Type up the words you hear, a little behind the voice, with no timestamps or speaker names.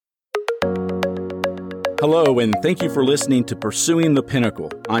Hello, and thank you for listening to Pursuing the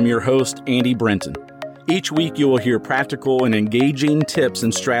Pinnacle. I'm your host, Andy Brenton. Each week, you will hear practical and engaging tips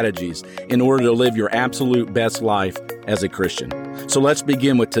and strategies in order to live your absolute best life as a Christian. So let's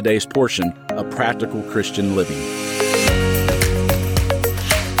begin with today's portion of Practical Christian Living.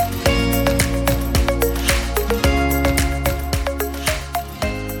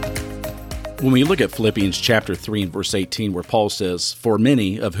 When we look at Philippians chapter 3 and verse 18, where Paul says, "For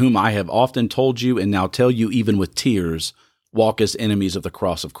many, of whom I have often told you and now tell you even with tears, walk as enemies of the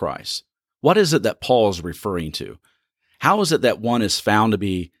cross of Christ." What is it that Paul is referring to? How is it that one is found to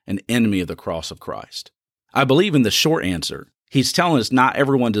be an enemy of the cross of Christ? I believe in the short answer, he's telling us not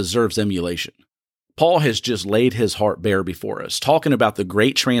everyone deserves emulation. Paul has just laid his heart bare before us, talking about the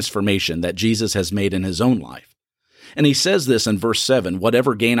great transformation that Jesus has made in his own life. And he says this in verse 7,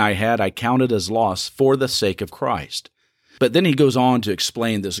 "Whatever gain I had, I counted as loss for the sake of Christ." But then he goes on to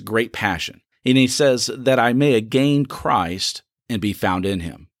explain this great passion. And he says that I may gain Christ and be found in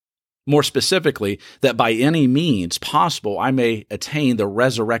him. More specifically, that by any means possible, I may attain the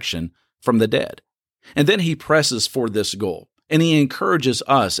resurrection from the dead. And then he presses for this goal. And he encourages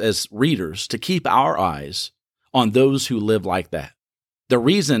us as readers to keep our eyes on those who live like that. The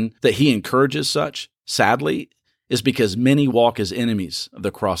reason that he encourages such, sadly, is because many walk as enemies of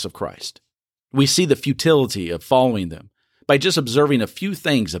the cross of Christ. We see the futility of following them by just observing a few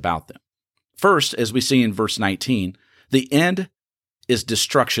things about them. First, as we see in verse 19, the end is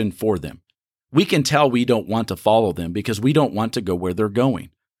destruction for them. We can tell we don't want to follow them because we don't want to go where they're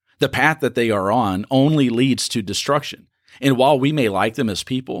going. The path that they are on only leads to destruction. And while we may like them as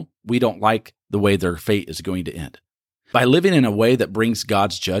people, we don't like the way their fate is going to end. By living in a way that brings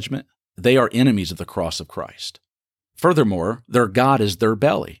God's judgment, they are enemies of the cross of Christ. Furthermore, their God is their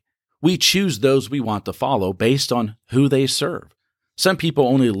belly. We choose those we want to follow based on who they serve. Some people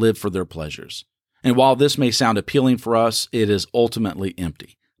only live for their pleasures. And while this may sound appealing for us, it is ultimately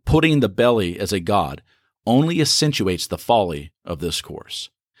empty. Putting the belly as a god only accentuates the folly of this course.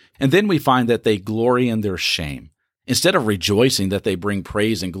 And then we find that they glory in their shame. Instead of rejoicing that they bring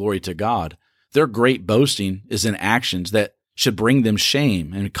praise and glory to God, their great boasting is in actions that should bring them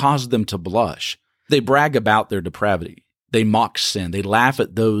shame and cause them to blush. They brag about their depravity. They mock sin. They laugh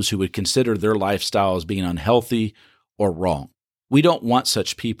at those who would consider their lifestyle as being unhealthy or wrong. We don't want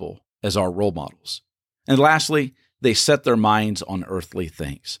such people as our role models. And lastly, they set their minds on earthly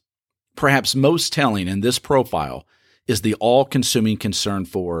things. Perhaps most telling in this profile is the all-consuming concern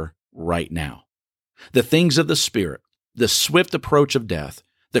for right now. The things of the Spirit, the swift approach of death,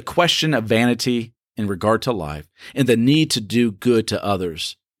 the question of vanity in regard to life, and the need to do good to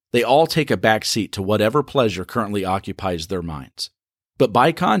others, they all take a back seat to whatever pleasure currently occupies their minds. But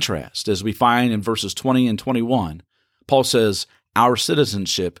by contrast, as we find in verses 20 and 21, Paul says, our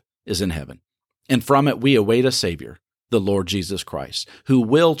citizenship is in heaven, and from it we await a Savior, the Lord Jesus Christ, who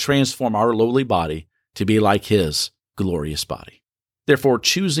will transform our lowly body to be like His glorious body. Therefore,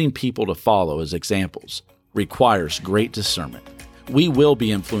 choosing people to follow as examples requires great discernment. We will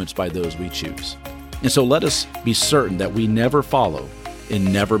be influenced by those we choose. And so let us be certain that we never follow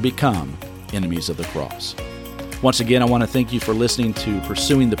and never become enemies of the cross. Once again, I want to thank you for listening to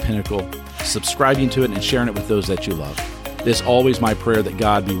Pursuing the Pinnacle, subscribing to it, and sharing it with those that you love. It is always my prayer that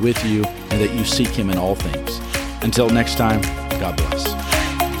God be with you and that you seek Him in all things. Until next time, God bless.